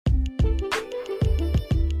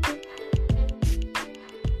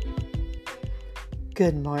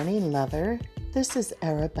Good morning, lover. This is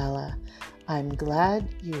Arabella. I'm glad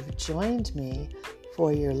you've joined me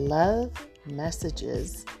for your love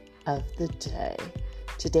messages of the day.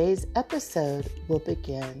 Today's episode will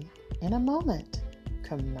begin in a moment,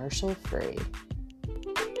 commercial free.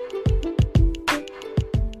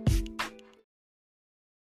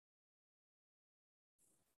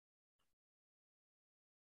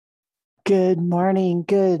 Good morning,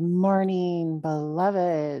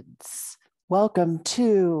 beloveds. Welcome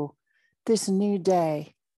to this new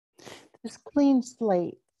day, this clean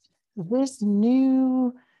slate, this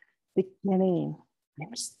new beginning.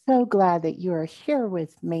 I'm so glad that you are here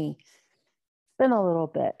with me. It's been a little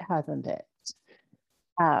bit, hasn't it?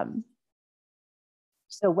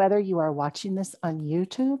 So whether you are watching this on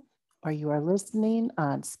YouTube or you are listening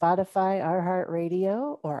on Spotify,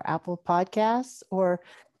 iHeartRadio, or Apple Podcasts, or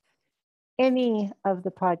any of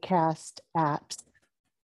the podcast apps,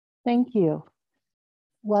 thank you.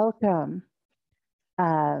 Welcome.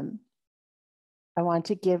 I want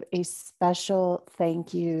to give a special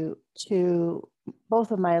thank you to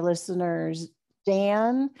both of my listeners,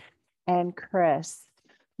 Dan and Chris,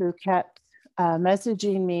 who kept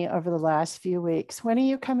messaging me over the last few weeks. When are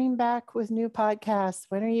you coming back with new podcasts?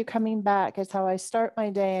 When are you coming back? It's how I start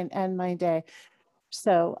my day and end my day.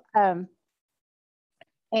 So,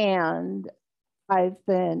 and I've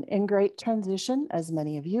been in great transition, as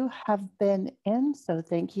many of you have been in. So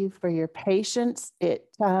thank you for your patience. It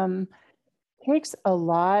takes a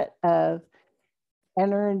lot of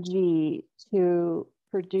energy to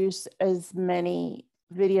produce as many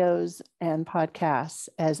videos and podcasts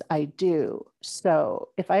as I do. So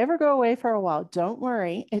if I ever go away for a while, don't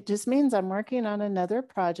worry. It just means I'm working on another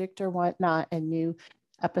project or whatnot, and new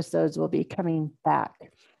episodes will be coming back.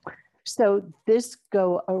 So this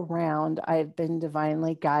go around, I've been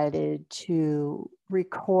divinely guided to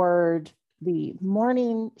record the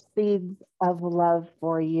morning seeds of love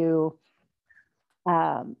for you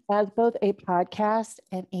as both a podcast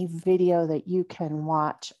and a video that you can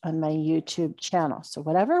watch on my YouTube channel. So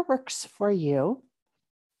whatever works for you,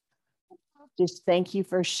 just thank you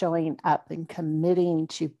for showing up and committing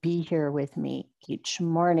to be here with me each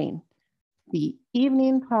morning. The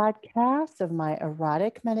evening podcast of my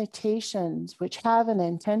erotic meditations, which have an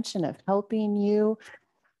intention of helping you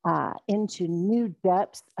into new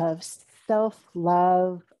depths of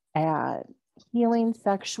self-love and healing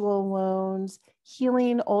sexual wounds,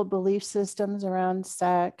 healing old belief systems around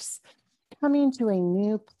sex, coming to a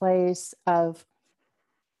new place of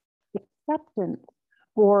acceptance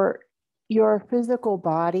for your physical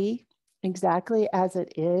body exactly as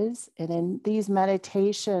it is. And in these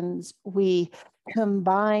meditations, we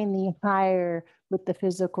combine the higher with the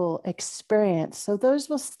physical experience. So those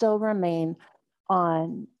will still remain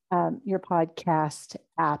on your podcast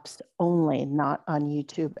apps only, not on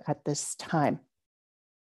YouTube at this time.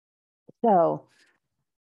 So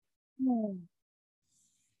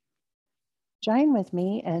join with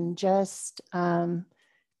me and just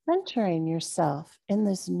centering yourself in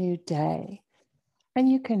this new day. And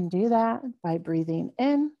you can do that by breathing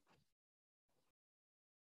in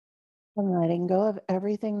and letting go of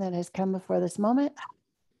everything that has come before this moment.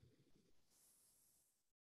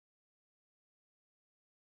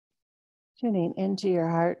 Tuning into your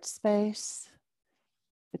heart space,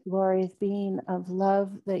 the glorious being of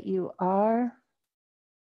love that you are.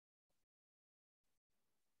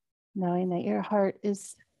 Knowing that your heart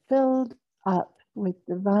is filled up with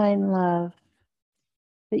divine love,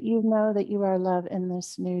 that you know that you are love in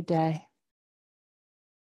this new day.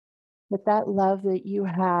 That love that you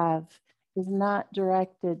have is not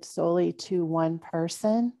directed solely to one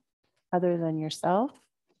person other than yourself,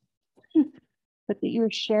 but that you're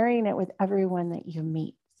sharing it with everyone that you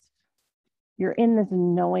meet. You're in this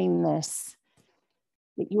knowingness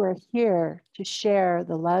that you are here to share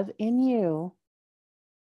the love in you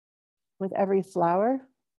with every flower,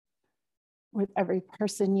 with every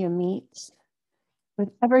person you meet, with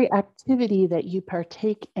every activity that you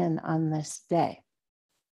partake in on this day.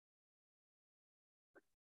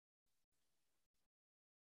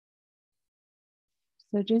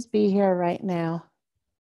 So just be here right now.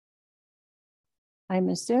 I'm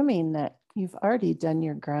assuming that you've already done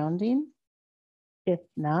your grounding. If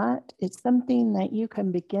not, it's something that you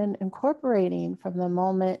can begin incorporating from the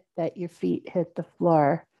moment that your feet hit the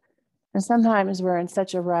floor. And sometimes we're in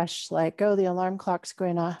such a rush, like, oh, the alarm clock's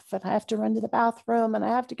going off and I have to run to the bathroom and I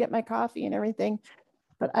have to get my coffee and everything.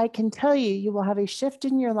 But I can tell you, you will have a shift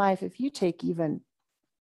in your life if you take even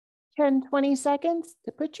 10, 20 seconds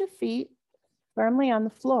to put your feet firmly on the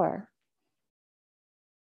floor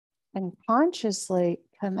and consciously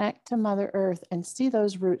connect to Mother Earth and see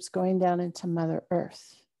those roots going down into Mother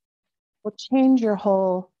Earth will change your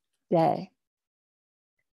whole day.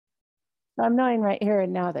 So I'm knowing right here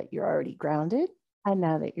and now that you're already grounded. I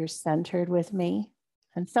know that you're centered with me.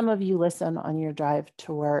 And some of you listen on your drive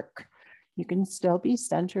to work. You can still be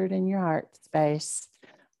centered in your heart space.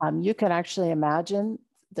 You can actually imagine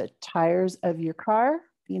the tires of your car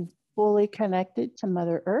being fully connected to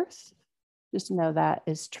Mother Earth. Just know that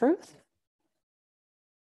is truth.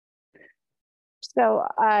 So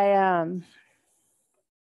I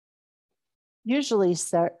usually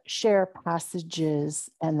share passages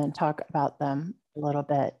and then talk about them a little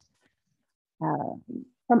bit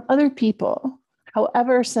from other people.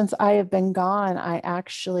 However, since I have been gone, I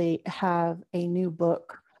actually have a new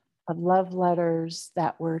book of love letters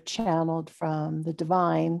that were channeled from the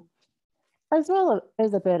divine, as well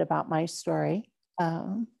as a bit about my story.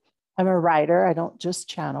 I'm a writer, I don't just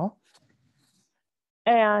channel.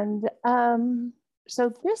 And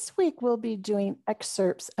so this week we'll be doing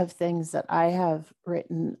excerpts of things that I have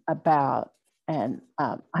written about. And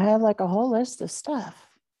I have like a whole list of stuff.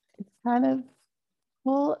 It's kind of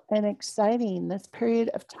cool and exciting, this period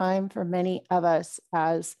of time for many of us,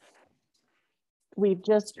 as we've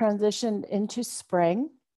just transitioned into spring.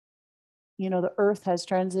 You know, the earth has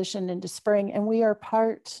transitioned into spring, and we are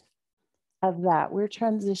part of that. We're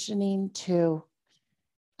transitioning to,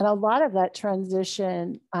 and a lot of that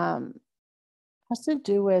transition has to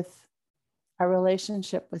do with our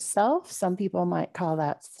relationship with self. Some people might call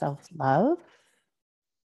that self-love.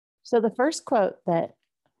 So the first quote that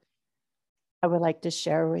I would like to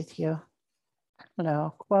share with you, I don't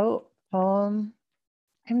know, quote, poem.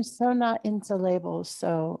 I'm so not into labels.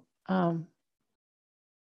 So I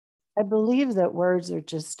believe that words are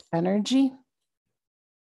just energy,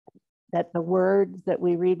 that the words that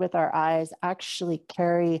we read with our eyes actually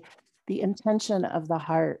carry the intention of the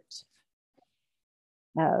heart.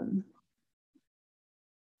 And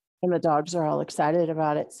the dogs are all excited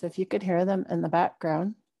about it. So if you could hear them in the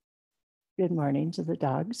background, good morning to the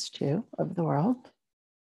dogs too of the world.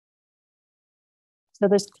 So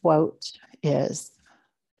this quote is,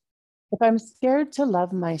 if I'm scared to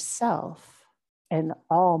love myself and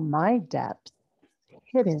all my depths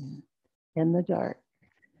hidden in the dark,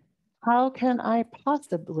 how can I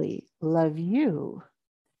possibly love you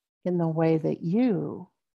in the way that you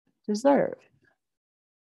deserve?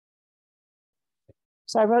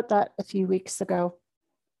 So I wrote that a few weeks ago,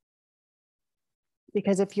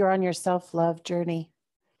 because if you're on your self-love journey,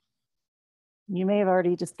 you may have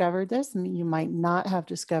already discovered this, and you might not have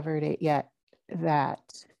discovered it yet, that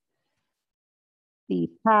the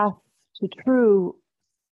path to true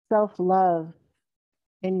self-love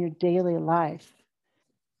in your daily life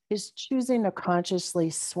is choosing to consciously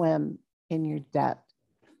swim in your depth.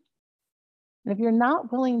 And if you're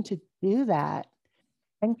not willing to do that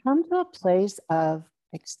and come to a place of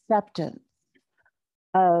acceptance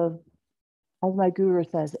of, as my guru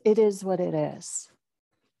says, it is what it is.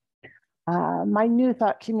 My New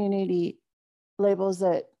Thought community labels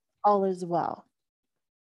it all is well.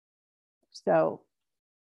 So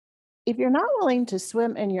if you're not willing to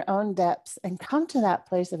swim in your own depths and come to that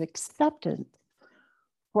place of acceptance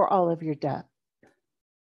for all of your depth,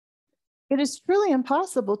 it is truly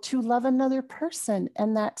impossible to love another person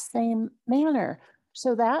in that same manner.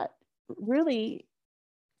 So that really,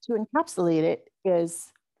 to encapsulate it, is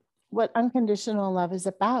what unconditional love is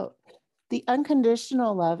about. The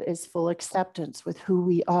unconditional love is full acceptance with who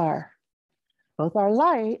we are. Both our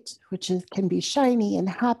light, which can be shiny and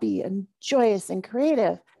happy and joyous and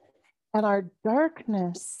creative, and our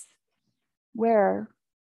darkness, where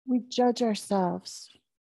we judge ourselves.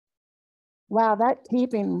 Wow, that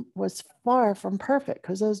taping was far from perfect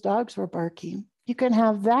because those dogs were barking. You can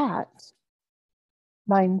have that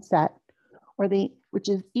mindset, which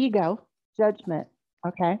is ego, judgment,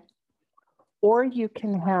 okay? Or you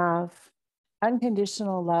can have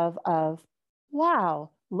unconditional love of,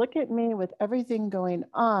 wow, look at me with everything going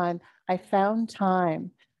on. I found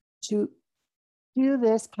time to do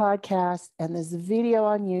this podcast and this video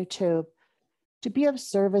on YouTube to be of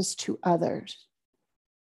service to others.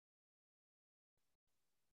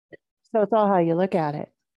 So it's all how you look at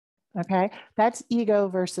it, okay? That's ego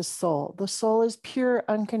versus soul. The soul is pure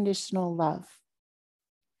unconditional love.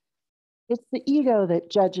 It's the ego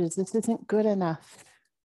that judges, this isn't good enough.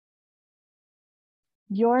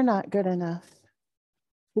 You're not good enough.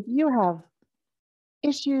 If you have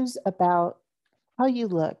issues about how you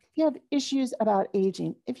look, if you have issues about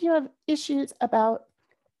aging, if you have issues about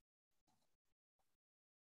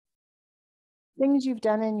things you've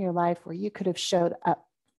done in your life where you could have showed up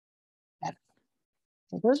better,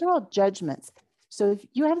 so those are all judgments. So if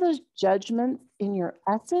you have those judgments in your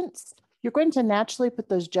essence, you're going to naturally put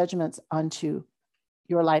those judgments onto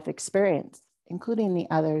your life experience, including the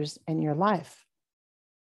others in your life.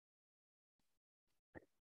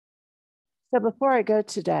 So before I go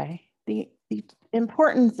today, the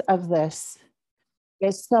importance of this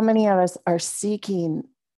is so many of us are seeking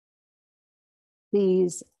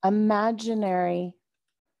these imaginary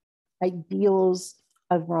ideals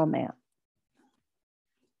of romance.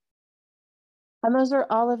 And those are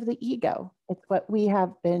all of the ego. It's what we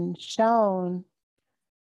have been shown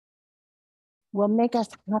will make us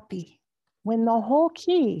happy, when the whole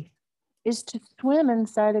key is to swim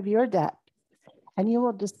inside of your depth. And you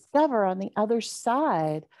will discover on the other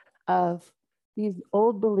side of these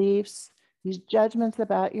old beliefs, these judgments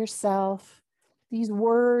about yourself, these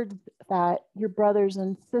words that your brothers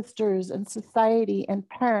and sisters and society and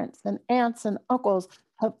parents and aunts and uncles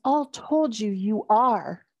have all told you you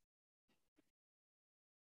are,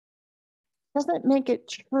 doesn't make it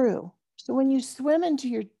true. So when you swim into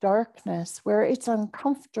your darkness where it's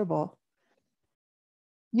uncomfortable,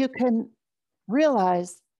 you can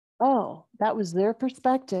realize, oh, that was their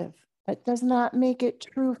perspective. That does not make it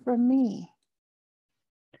true for me.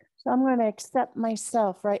 So I'm going to accept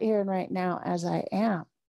myself right here and right now as I am,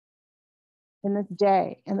 in this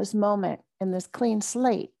day, in this moment, in this clean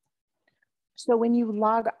slate. So when you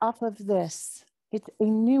log off of this, it's a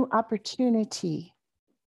new opportunity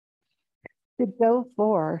to go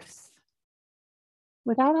forth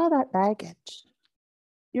without all that baggage.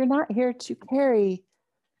 You're not here to carry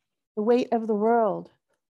the weight of the world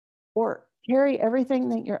or carry everything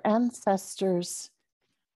that your ancestors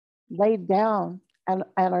laid down and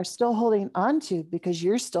are still holding on to because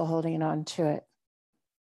you're still holding on to it.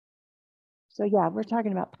 So yeah, we're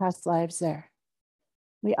talking about past lives there.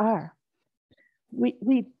 We are.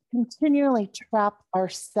 We continually trap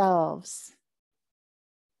ourselves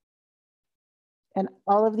and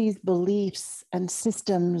all of these beliefs and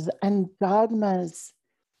systems and dogmas,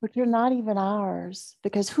 which are not even ours,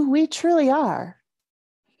 because who we truly are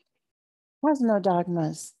has no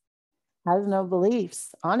dogmas, has no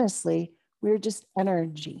beliefs. Honestly, we're just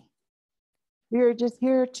energy. We're just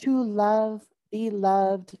here to love, be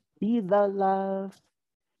loved, be the love,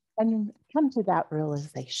 and come to that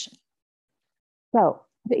realization. So,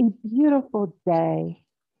 a beautiful day.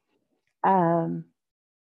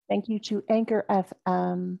 Thank you to Anchor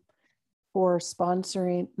FM for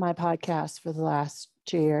sponsoring my podcast for the last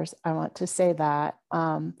 2 years. I want to say that.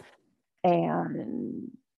 And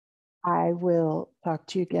I will talk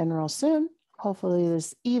to you again real soon. Hopefully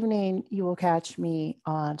this evening you will catch me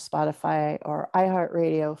on Spotify or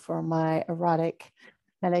iHeartRadio for my erotic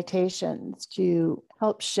meditations to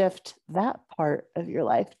help shift that part of your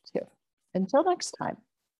life too. Until next time,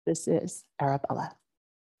 this is Arabella.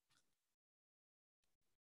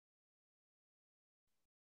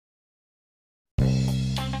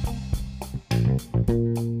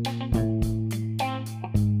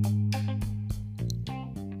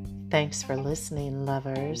 Thanks for listening,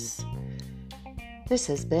 lovers. This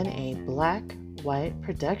has been a Black White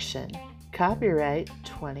production, copyright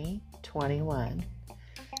 2021.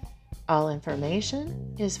 All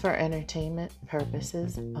information is for entertainment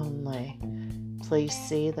purposes only. Please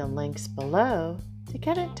see the links below to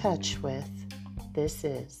get in touch with. This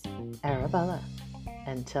is Arabella.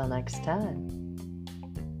 Until next time.